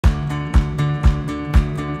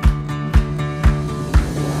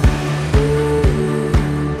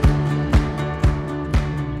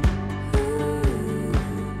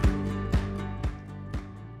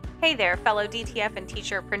Hey there, fellow DTF and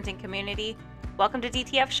t-shirt printing community. Welcome to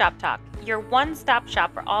DTF Shop Talk, your one-stop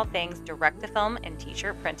shop for all things direct-to-film and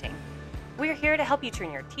t-shirt printing. We're here to help you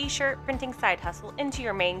turn your t-shirt printing side hustle into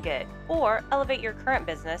your main gig, or elevate your current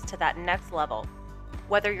business to that next level.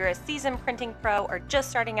 Whether you're a seasoned printing pro or just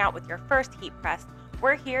starting out with your first heat press,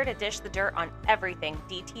 we're here to dish the dirt on everything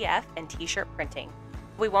DTF and t-shirt printing.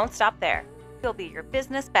 We won't stop there. We'll be your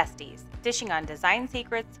business besties, dishing on design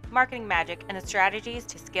secrets, marketing magic, and the strategies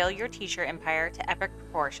to scale your t-shirt empire to epic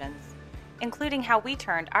proportions, including how we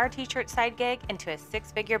turned our t-shirt side gig into a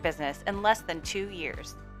six-figure business in less than 2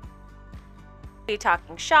 years. We'll be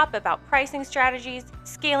talking shop about pricing strategies,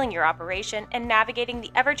 scaling your operation, and navigating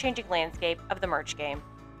the ever-changing landscape of the merch game.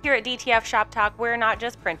 Here at DTF Shop Talk, we're not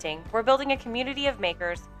just printing, we're building a community of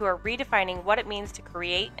makers who are redefining what it means to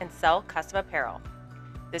create and sell custom apparel.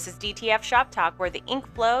 This is DTF Shop Talk, where the ink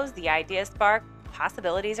flows, the ideas spark,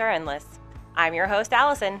 possibilities are endless. I'm your host,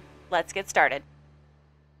 Allison. Let's get started.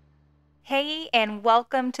 Hey, and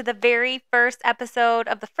welcome to the very first episode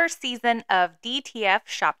of the first season of DTF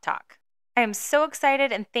Shop Talk. I am so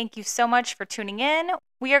excited and thank you so much for tuning in.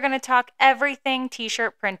 We are going to talk everything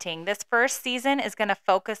t-shirt printing. This first season is going to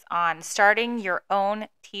focus on starting your own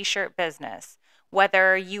t-shirt business,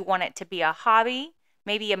 whether you want it to be a hobby,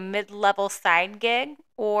 maybe a mid-level side gig,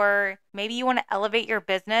 or maybe you want to elevate your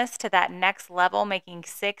business to that next level, making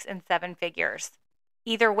 6 and 7 figures.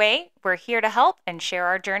 Either way, we're here to help and share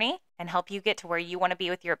our journey and help you get to where you want to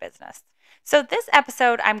be with your business. So this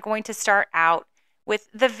episode, I'm going to start out with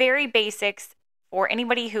the very basics for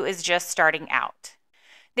anybody who is just starting out.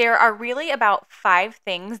 There are really about 5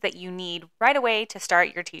 things that you need right away to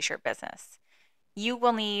start your t-shirt business. You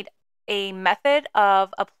will need a method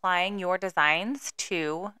of applying your designs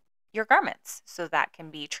to your garments. So that can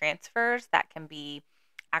be transfers, that can be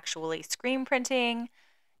actually screen printing.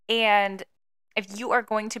 And if you are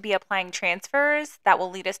going to be applying transfers, that will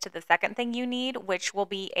lead us to the second thing you need, which will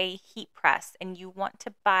be a heat press. And you want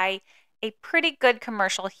to buy a pretty good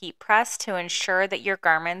commercial heat press to ensure that your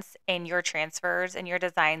garments and your transfers and your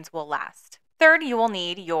designs will last. Third, you will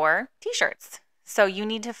need your t-shirts. So you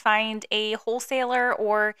need to find a wholesaler,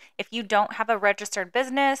 or if you don't have a registered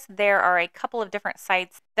business, there are a couple of different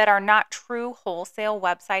sites that are not true wholesale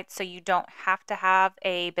websites, so you don't have to have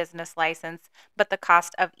a business license, but the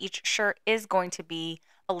cost of each shirt is going to be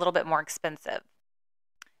a little bit more expensive.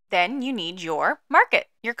 Then you need your market,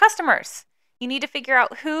 your customers. You need to figure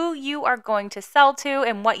out who you are going to sell to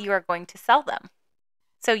and what you are going to sell them.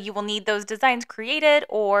 So you will need those designs created,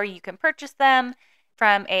 or you can purchase them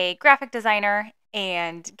from a graphic designer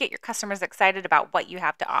and get your customers excited about what you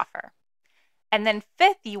have to offer. And then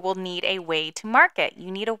fifth, you will need a way to market.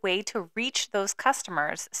 You need a way to reach those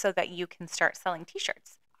customers so that you can start selling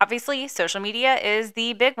t-shirts. Obviously, social media is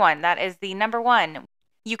the big one. That is the number one.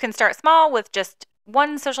 You can start small with just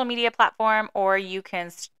one social media platform, or you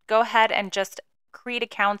can go ahead and just create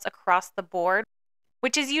accounts across the board,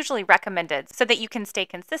 which is usually recommended so that you can stay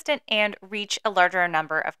consistent and reach a larger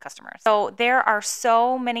number of customers. So there are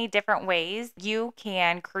so many different ways you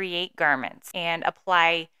can create garments and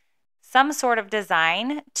apply some sort of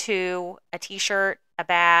design to a t-shirt, a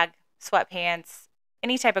bag, sweatpants,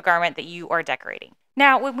 any type of garment that you are decorating.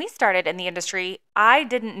 Now, when we started in the industry, I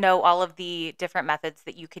didn't know all of the different methods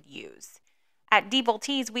that you could use. At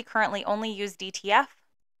dBoldTees, we currently only use DTF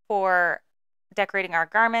for decorating our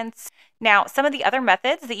garments. Now, some of the other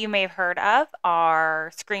methods that you may have heard of are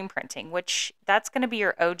screen printing, which that's going to be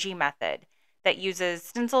your OG method that uses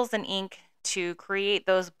stencils and ink to create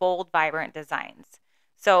those bold, vibrant designs.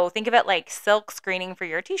 So think of it like silk screening for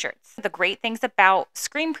your t-shirts. The great things about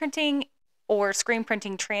screen printing or screen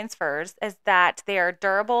printing transfers is that they are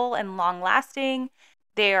durable and long-lasting.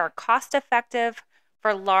 They are cost-effective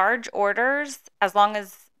for large orders as long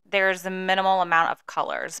as there's a minimal amount of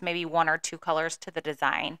colors, maybe 1 or 2 colors to the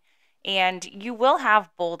design. And you will have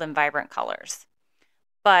bold and vibrant colors,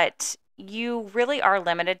 but you really are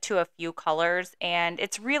limited to a few colors, and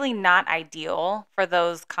it's really not ideal for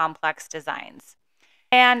those complex designs.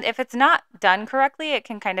 And if it's not done correctly, it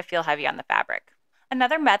can kind of feel heavy on the fabric.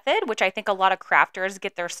 Another method, which I think a lot of crafters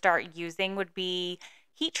get their start using, would be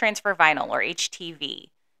heat transfer vinyl, or HTV.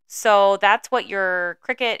 So that's what your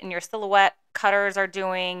Cricut and your Silhouette cutters are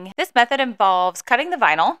doing. This method involves cutting the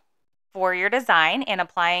vinyl for your design and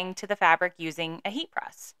applying to the fabric using a heat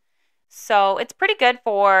press. So it's pretty good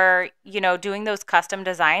for, doing those custom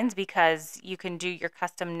designs, because you can do your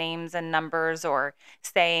custom names and numbers or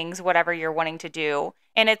sayings, whatever you're wanting to do.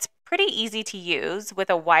 And it's pretty easy to use with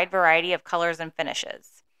a wide variety of colors and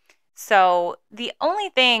finishes. So the only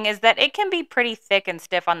thing is that it can be pretty thick and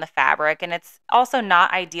stiff on the fabric, and it's also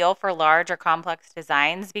not ideal for large or complex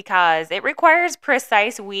designs because it requires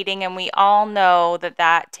precise weeding, and we all know that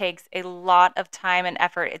that takes a lot of time and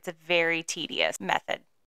effort. It's a very tedious method.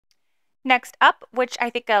 Next up, which I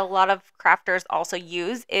think a lot of crafters also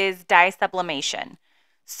use, is dye sublimation.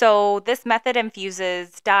 So this method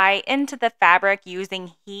infuses dye into the fabric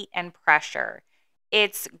using heat and pressure.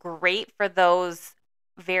 It's great for those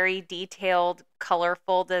very detailed,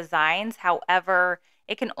 colorful designs. However,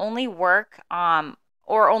 it can only work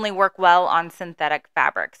or only work well on synthetic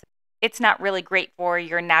fabrics. It's not really great for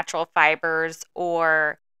your natural fibers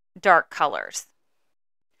or dark colors.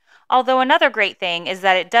 Although another great thing is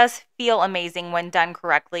that it does feel amazing when done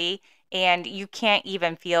correctly, and you can't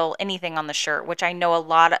even feel anything on the shirt, which I know a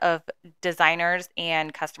lot of designers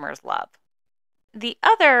and customers love. The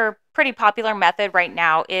other pretty popular method right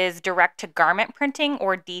now is direct to garment printing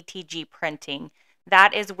or DTG printing.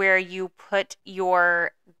 That is where you put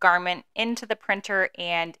your garment into the printer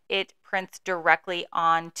and it prints directly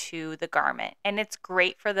onto the garment. And it's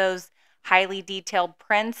great for those highly detailed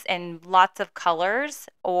prints and lots of colors,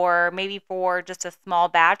 or maybe for just a small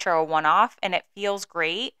batch or a one-off, and it feels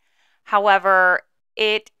great. However,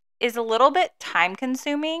 it is a little bit time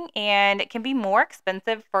consuming and it can be more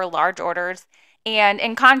expensive for large orders. And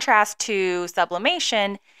in contrast to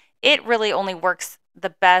sublimation, it really only works the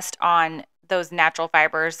best on those natural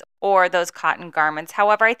fibers or those cotton garments.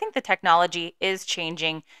 However, I think the technology is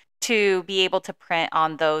changing to be able to print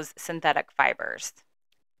on those synthetic fibers.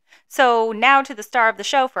 So now to the star of the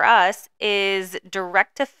show for us is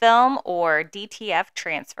direct to film or DTF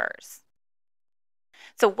transfers.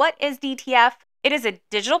 So what is DTF? It is a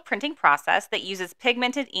digital printing process that uses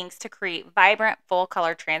pigmented inks to create vibrant full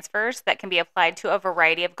color transfers that can be applied to a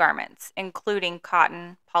variety of garments, including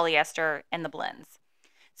cotton, polyester, and the blends.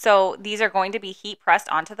 So these are going to be heat pressed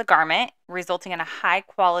onto the garment, resulting in a high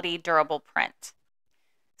quality, durable print.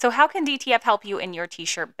 So how can DTF help you in your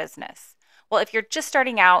t-shirt business? Well, if you're just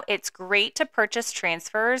starting out, it's great to purchase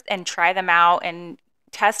transfers and try them out and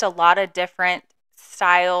test a lot of different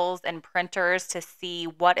styles and printers to see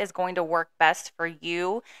what is going to work best for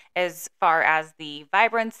you as far as the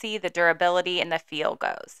vibrancy, the durability, and the feel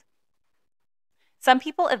goes. Some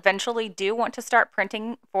people eventually do want to start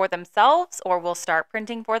printing for themselves or will start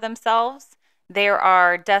printing for themselves. There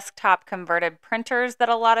are desktop converted printers that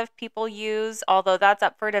a lot of people use, although that's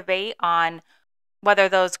up for debate on whether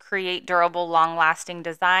those create durable, long-lasting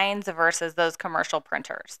designs versus those commercial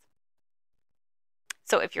printers.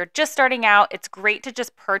 So if you're just starting out, it's great to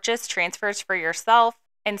just purchase transfers for yourself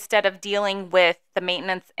instead of dealing with the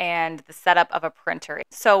maintenance and the setup of a printer.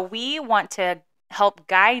 So we want to help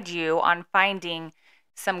guide you on finding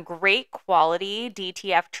some great quality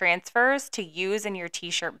DTF transfers to use in your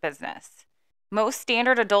t-shirt business. Most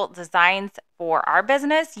standard adult designs for our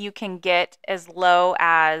business, you can get as low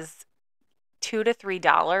as $2 to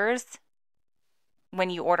 $3 when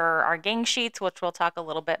you order our gang sheets, which we'll talk a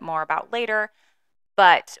little bit more about later.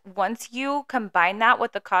 But once you combine that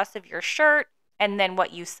with the cost of your shirt and then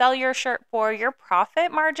what you sell your shirt for, your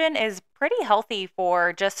profit margin is pretty healthy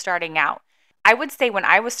for just starting out. I would say when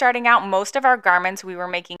I was starting out, most of our garments, we were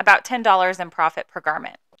making about $10 in profit per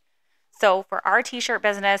garment. So for our t-shirt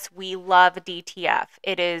business, we love DTF.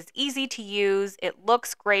 It is easy to use. It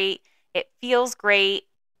looks great. It feels great.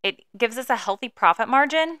 It gives us a healthy profit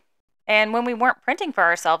margin. And when we weren't printing for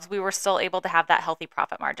ourselves, we were still able to have that healthy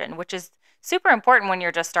profit margin, which is super important when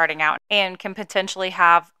you're just starting out and can potentially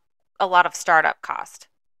have a lot of startup cost.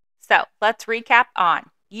 So let's recap on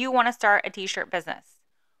you want to start a t-shirt business.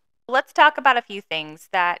 Let's talk about a few things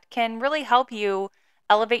that can really help you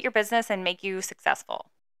elevate your business and make you successful.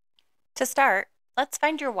 To start, let's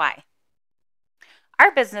find your why.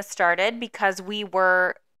 Our business started because we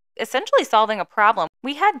were essentially solving a problem.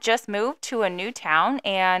 We had just moved to a new town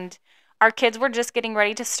and our kids were just getting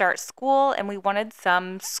ready to start school and we wanted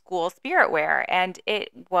some school spirit wear, and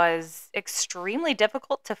it was extremely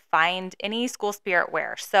difficult to find any school spirit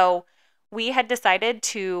wear. So we had decided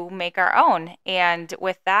to make our own, and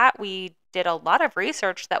with that we did a lot of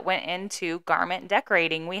research that went into garment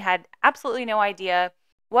decorating. We had absolutely no idea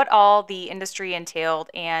what all the industry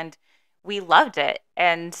entailed, and we loved it.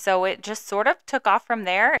 And so it just sort of took off from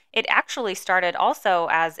there. It actually started also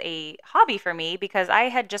as a hobby for me because I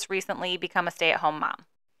had just recently become a stay-at-home mom.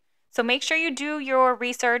 So make sure you do your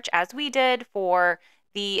research as we did for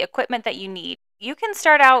the equipment that you need. You can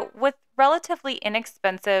start out with relatively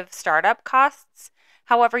inexpensive startup costs.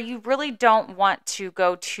 However, you really don't want to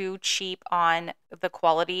go too cheap on the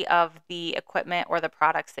quality of the equipment or the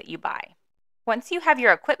products that you buy. Once you have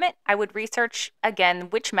your equipment, I would research again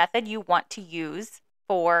which method you want to use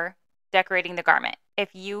for decorating the garment.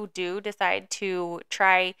 If you do decide to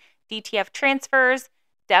try DTF transfers,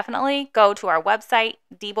 definitely go to our website,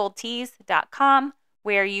 dBoldTees.com,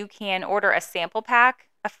 where you can order a sample pack,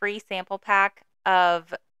 a free sample pack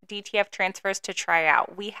of DTF transfers to try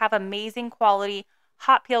out. We have amazing quality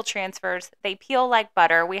hot peel transfers. They peel like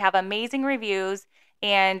butter. We have amazing reviews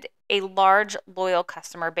and a large loyal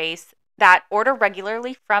customer base that order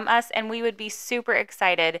regularly from us, and we would be super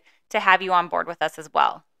excited to have you on board with us as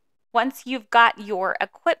well. Once you've got your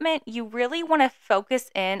equipment, you really want to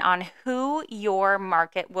focus in on who your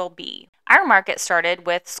market will be. Our market started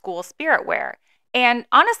with school spirit wear, and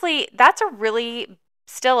honestly, that's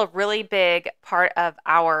still a really big part of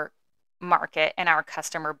our market and our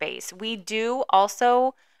customer base. We do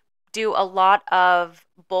also do a lot of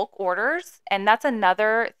bulk orders, and that's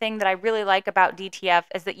another thing that I really like about DTF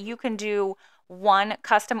is that you can do one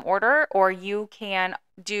custom order or you can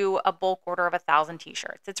do a bulk order of 1,000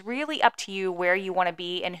 t-shirts. It's really up to you where you want to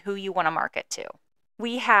be and who you want to market to.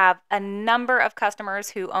 We have a number of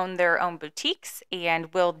customers who own their own boutiques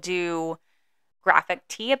and will do graphic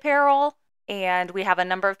tee apparel, and we have a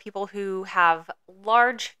number of people who have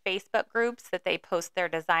large Facebook groups that they post their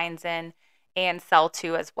designs in and sell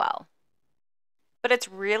to as well. But it's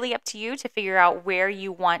really up to you to figure out where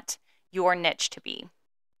you want your niche to be.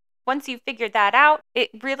 Once you've figured that out, it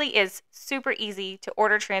really is super easy to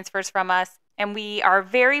order transfers from us, and we are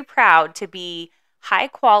very proud to be high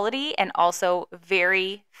quality and also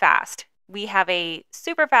very fast. We have a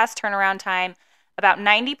super fast turnaround time. About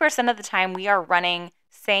 90% of the time we are running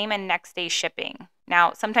same and next day shipping.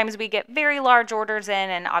 Now, sometimes we get very large orders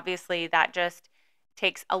in, and obviously that just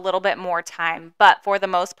takes a little bit more time, but for the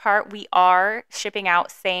most part, we are shipping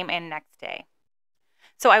out same and next day.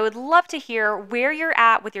 So I would love to hear where you're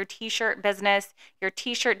at with your t-shirt business, your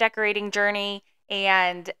t-shirt decorating journey,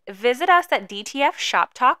 and visit us at DTF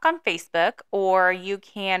Shop Talk on Facebook, or you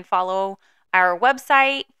can follow our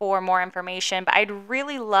website for more information. But I'd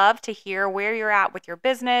really love to hear where you're at with your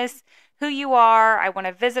business, who you are. I want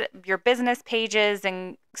to visit your business pages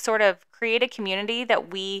and sort of create a community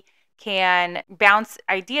that we can bounce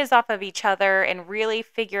ideas off of each other and really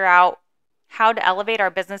figure out how to elevate our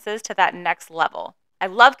businesses to that next level. I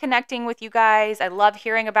love connecting with you guys. I love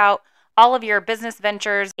hearing about all of your business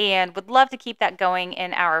ventures and would love to keep that going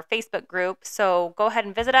in our Facebook group. So go ahead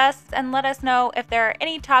and visit us and let us know if there are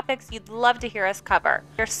any topics you'd love to hear us cover.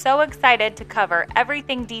 We're so excited to cover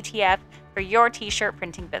everything DTF for your t-shirt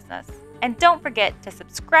printing business. And don't forget to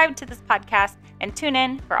subscribe to this podcast and tune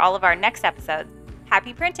in for all of our next episodes.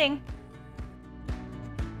 Happy printing!